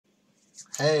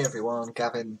Hey everyone,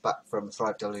 Gavin back from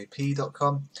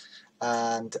ThriveWP.com,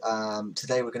 and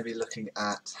today we're going to be looking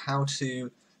at how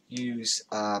to use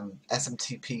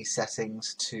SMTP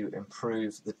settings to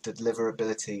improve the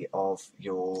deliverability of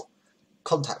your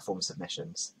contact form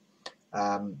submissions.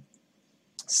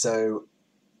 So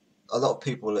a lot of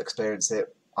people will experience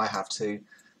it. I have too.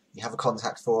 You have a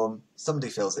contact form, somebody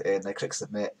fills it in, they click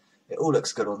submit, it all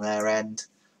looks good on their end.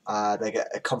 They get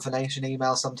a confirmation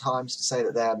email sometimes to say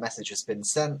that their message has been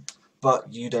sent,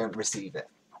 but you don't receive it.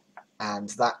 And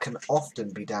that can often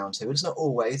be down to, it's not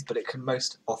always, but it can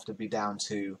most often be down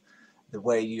to the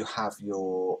way you have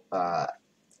your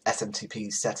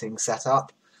SMTP settings set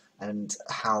up and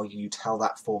how you tell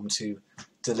that form to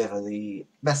deliver the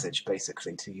message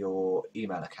basically to your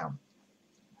email account.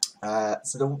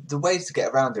 So the way to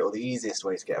get around it, or the easiest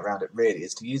way to get around it really,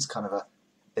 is to use kind of a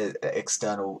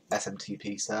external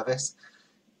SMTP service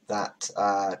that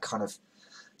kind of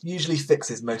usually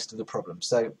fixes most of the problems.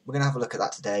 So we're going to have a look at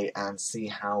that today and see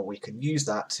how we can use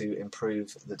that to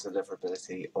improve the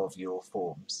deliverability of your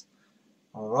forms.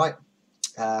 Alright,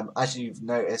 as you've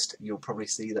noticed, you'll probably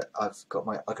see that I've got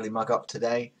my ugly mug up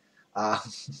today.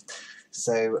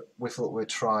 So we thought we'd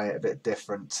try a bit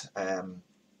different on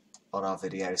our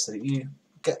video so that you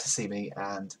get to see me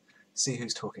and see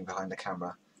who's talking behind the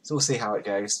camera. So we'll see how it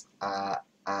goes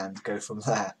and go from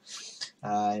there.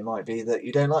 It might be that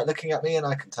you don't like looking at me and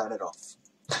I can turn it off.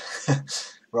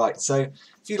 Right, so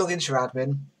if you log into your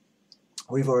admin,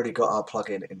 we've already got our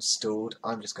plugin installed.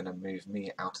 I'm just going to move me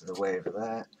out of the way over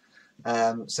there.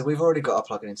 So we've already got our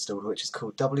plugin installed, which is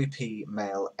called WP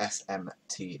Mail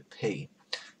SMTP.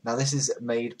 Now this is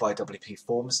made by WP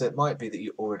Forms, so it might be that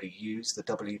you already use the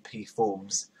WP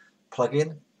Forms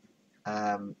plugin.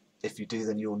 If you do,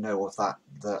 then you'll know of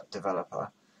the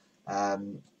developer,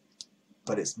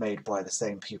 but it's made by the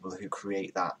same people who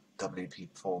create that WP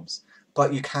Forms.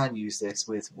 But you can use this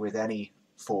with any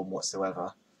form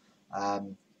whatsoever.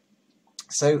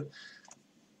 So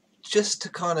just to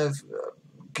kind of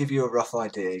give you a rough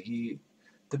idea,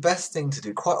 the best thing to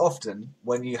do quite often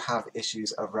when you have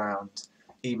issues around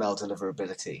email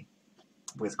deliverability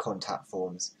with contact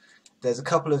forms, there's a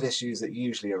couple of issues that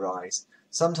usually arise.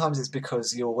 Sometimes it's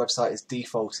because your website is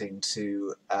defaulting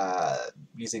to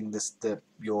using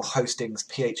your hosting's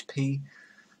PHP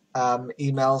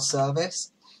email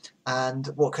service, and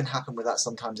what can happen with that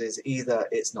sometimes is either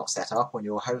it's not set up on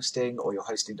your hosting, or your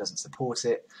hosting doesn't support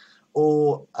it,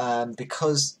 or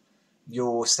because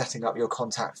you're setting up your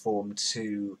contact form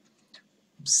to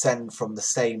send from the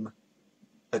same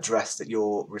address that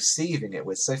you're receiving it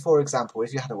with. So for example,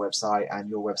 if you had a website and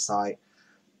your website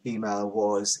email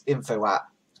was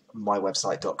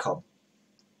info@mywebsite.com.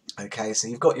 Okay, so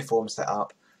you've got your form set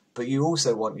up, but you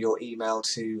also want your email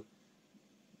to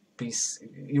be,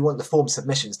 you want the form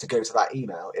submissions to go to that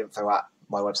email,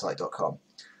 info@mywebsite.com.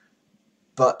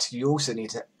 But you also need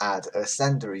to add a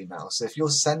sender email. So if you're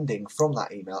sending from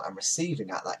that email and receiving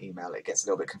at that email, it gets a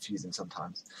little bit confusing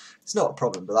sometimes. It's not a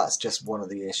problem, but that's just one of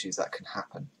the issues that can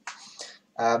happen.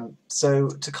 So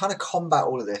to kind of combat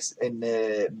all of this in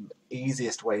the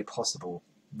easiest way possible,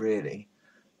 really,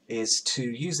 is to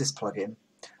use this plugin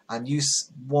and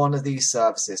use one of these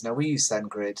services. Now we use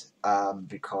SendGrid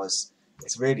because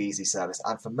it's a really easy service,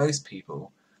 and for most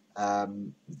people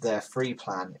their free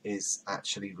plan is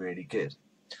actually really good.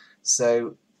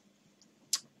 So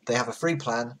they have a free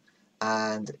plan,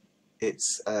 and it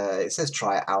says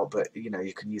try it out, but you know,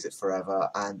 you can use it forever,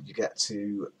 and you get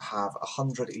to have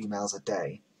 100 emails a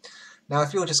day. Now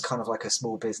if you're just kind of like a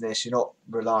small business, you're not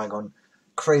relying on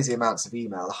crazy amounts of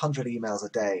email, 100 emails a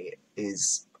day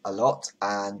is a lot,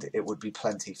 and it would be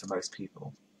plenty for most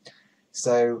people.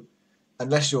 So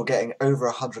unless you're getting over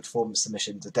 100 form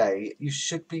submissions a day, you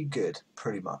should be good,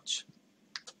 pretty much.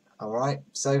 Alright,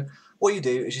 so what you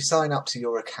do is you sign up to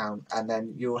your account, and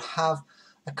then you'll have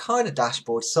a kind of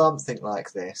dashboard, something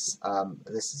like this.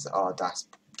 This is our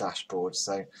dashboard,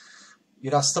 so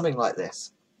you'd have something like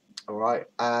this. Alright,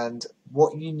 and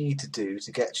what you need to do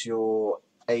to get your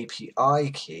API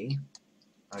key,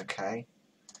 okay,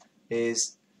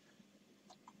 is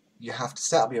you have to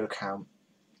set up your account.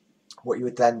 What you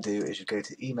would then do is you go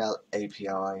to email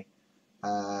API.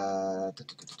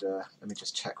 Let me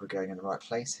just check we're going in the right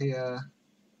place here.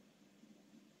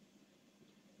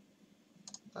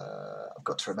 I've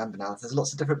got to remember now, there's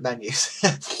lots of different menus.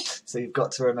 So you've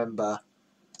got to remember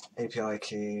API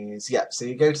keys. Yeah, so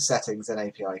you go to settings and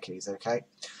API keys, okay?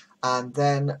 And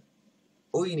then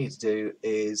all you need to do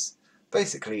is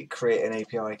basically create an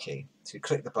API key. So you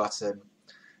click the button,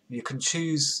 you can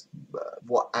choose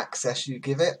what access you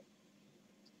give it.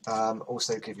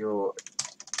 Also give your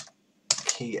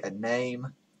key a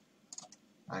name,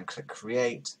 and click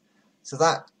create. So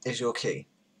that is your key.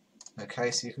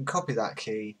 Okay, so you can copy that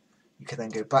key, you can then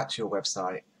go back to your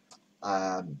website,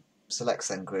 select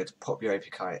SendGrid, pop your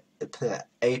API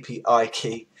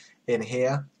key in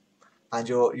here, and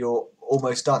you're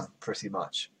almost done pretty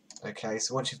much. Okay,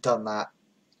 so once you've done that,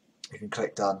 you can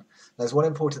click done. There's one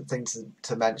important thing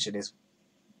to mention is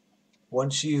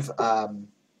once you've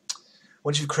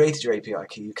created your API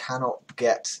key, you cannot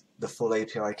get the full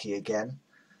API key again.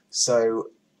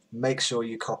 So make sure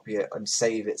you copy it and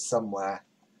save it somewhere,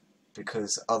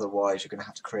 because otherwise you're going to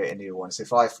have to create a new one. So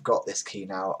if I forgot this key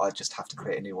now, I just have to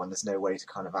create a new one. There's no way to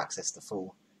kind of access the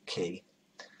full key,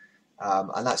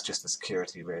 and that's just the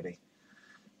security really.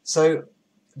 So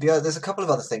there's a couple of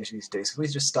other things you need to do. So we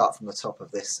just start from the top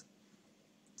of this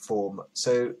form.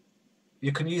 So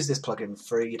you can use this plugin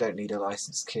free, you don't need a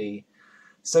license key.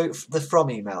 So the from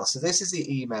email, so this is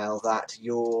the email that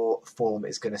your form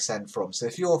is going to send from. So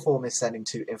if your form is sending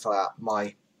to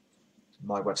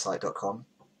info@mywebsite.com,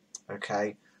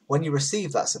 okay, when you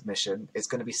receive that submission, it's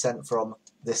going to be sent from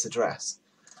this address.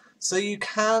 So you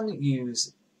can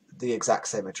use the exact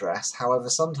same address, however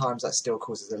sometimes that still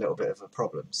causes a little bit of a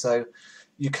problem. So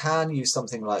you can use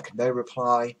something like no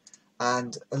reply,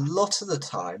 and a lot of the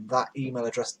time that email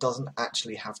address doesn't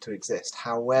actually have to exist.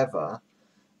 However,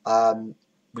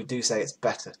 we do say it's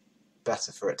better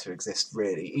for it to exist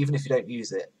really, even if you don't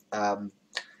use it.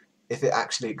 If it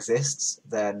actually exists,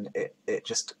 then it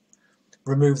just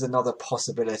removes another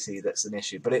possibility that's an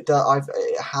issue. But it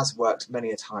has worked many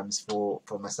a times for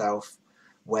myself,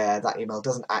 where that email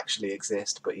doesn't actually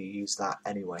exist, but you use that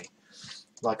anyway.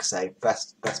 Like I say,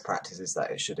 best practice is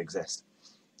that it should exist.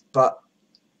 But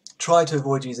try to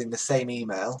avoid using the same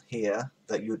email here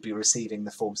that you would be receiving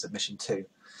the form submission to.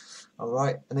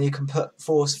 Alright, and then you can put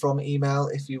force from email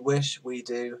if you wish, we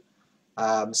do,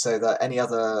 so that any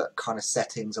other kind of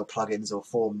settings or plugins or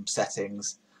form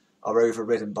settings are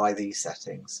overridden by these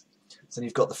settings. So then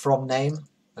you've got the from name.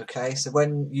 Okay, so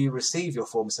when you receive your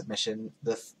form submission,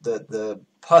 the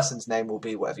person's name will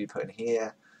be whatever you put in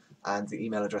here, and the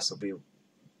email address will be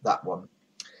that one.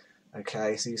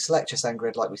 Okay, so you select your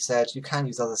SendGrid like we said. You can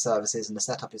use other services and the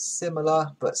setup is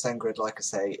similar, but SendGrid, like I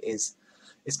say, is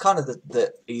kind of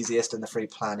the easiest, and the free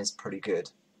plan is pretty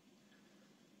good.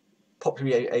 Pop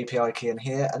your API key in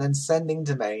here, and then sending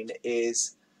domain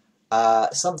is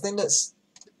something that's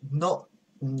not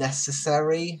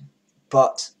necessary,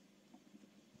 but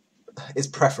is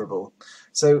preferable.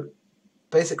 So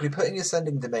basically putting your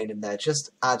sending domain in there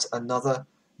just adds another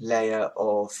layer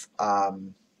of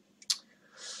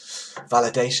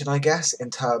validation, I guess, in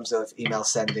terms of email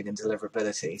sending and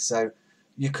deliverability. So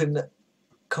you can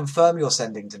confirm your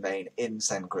sending domain in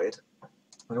SendGrid,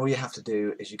 and all you have to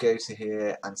do is you go to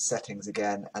here and settings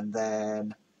again, and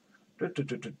then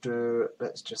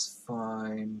let's just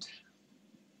find,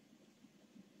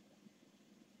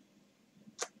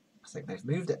 I think they've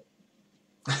moved it.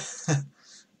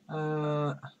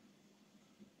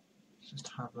 Just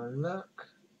have a look.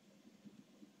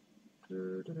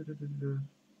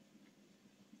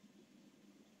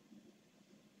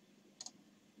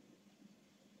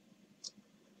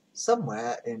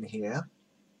 Somewhere in here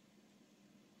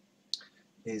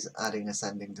is adding a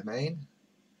sending domain,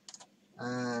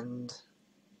 and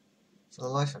for the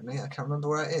life of me I can't remember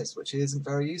where it is, which isn't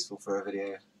very useful for a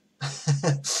video.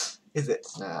 Is it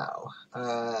now?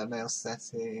 Mail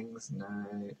settings,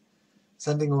 no.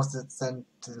 Sending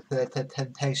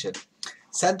authentication.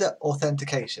 Sender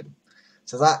authentication.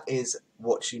 So that is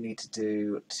what you need to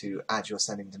do to add your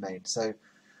sending domain. So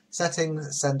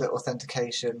settings, sender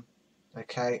authentication,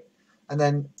 okay, and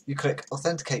then you click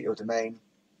authenticate your domain.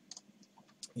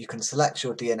 You can select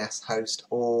your DNS host,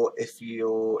 or if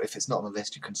it's not on the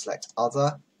list, you can select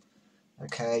other.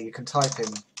 Okay, you can type in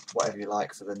whatever you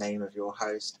like for the name of your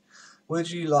host. Would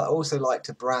you also like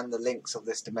to brand the links of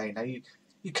this domain? Now you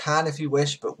can if you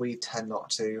wish, but we tend not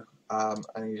to,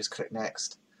 and you just click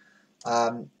next.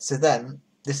 So then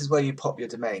this is where you pop your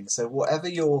domain. So whatever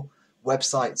your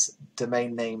website's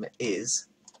domain name is,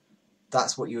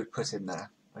 that's what you would put in there.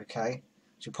 Okay,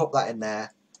 so you pop that in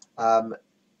there.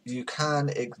 You can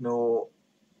ignore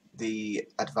the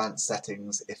advanced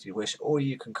settings if you wish, or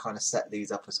you can kind of set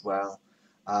these up as well.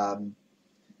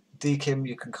 DKIM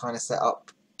you can kind of set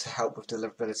up to help with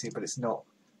deliverability, but it's not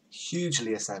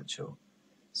hugely essential.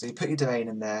 So you put your domain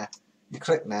in there, you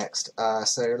click next.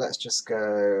 So let's just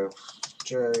go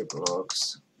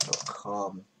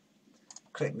joeblogs.com.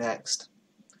 Click next,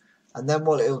 and then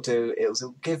what it'll do,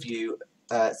 it'll give you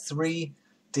 3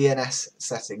 DNS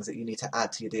settings that you need to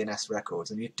add to your DNS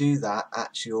records, and you do that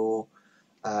at your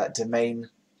domain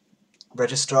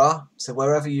registrar. So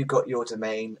wherever you got your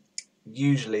domain,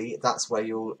 usually that's where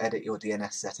you'll edit your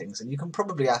DNS settings, and you can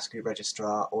probably ask your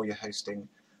registrar or your hosting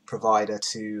provider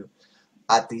to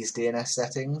add these DNS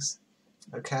settings.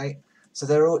 Okay, so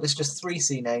there's just 3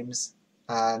 CNAMEs,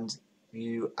 and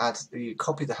you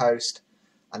copy the host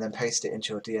and then paste it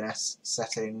into your DNS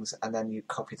settings, and then you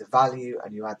copy the value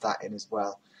and you add that in as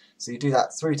well. So you do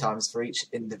that 3 times for each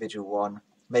individual one,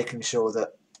 making sure that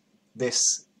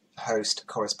this host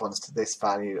corresponds to this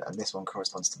value, and this one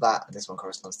corresponds to that, and this one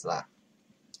corresponds to that.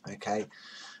 Okay,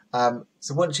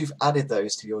 so once you've added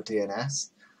those to your DNS,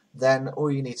 then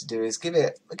all you need to do is give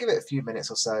it a few minutes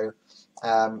or so,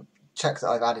 check that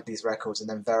I've added these records, and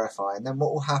then verify. And then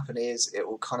what will happen is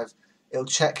it'll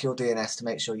check your DNS to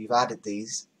make sure you've added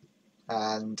these,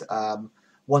 and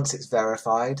once it's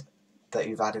verified that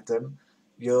you've added them,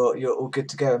 you're all good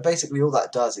to go. And basically all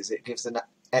that does is it gives an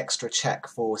extra check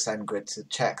for SendGrid to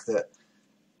check that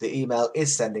the email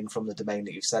is sending from the domain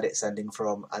that you've said it's sending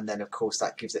from, and then of course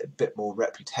that gives it a bit more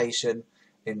reputation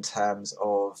in terms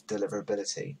of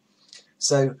deliverability.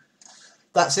 So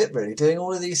that's it really, doing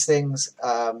all of these things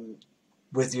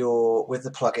with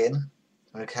the plugin,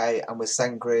 okay, and with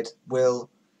SendGrid will,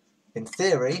 in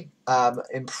theory,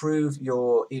 improve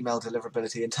your email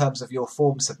deliverability in terms of your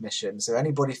form submission. So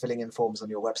anybody filling in forms on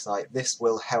your website, this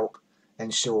will help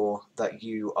ensure that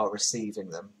you are receiving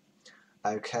them.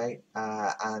 Okay,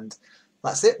 and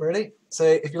that's it really. So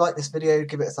if you like this video,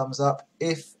 give it a thumbs up.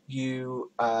 If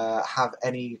you have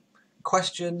any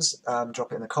questions,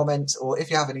 drop it in the comments, or if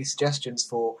you have any suggestions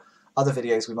for other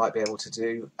videos we might be able to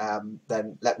do,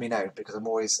 then let me know, because I'm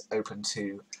always open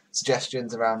to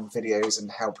suggestions around videos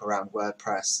and help around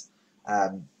WordPress.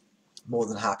 More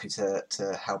than happy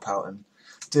to help out and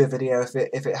do a video if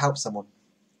it helps someone.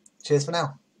 Cheers for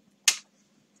now.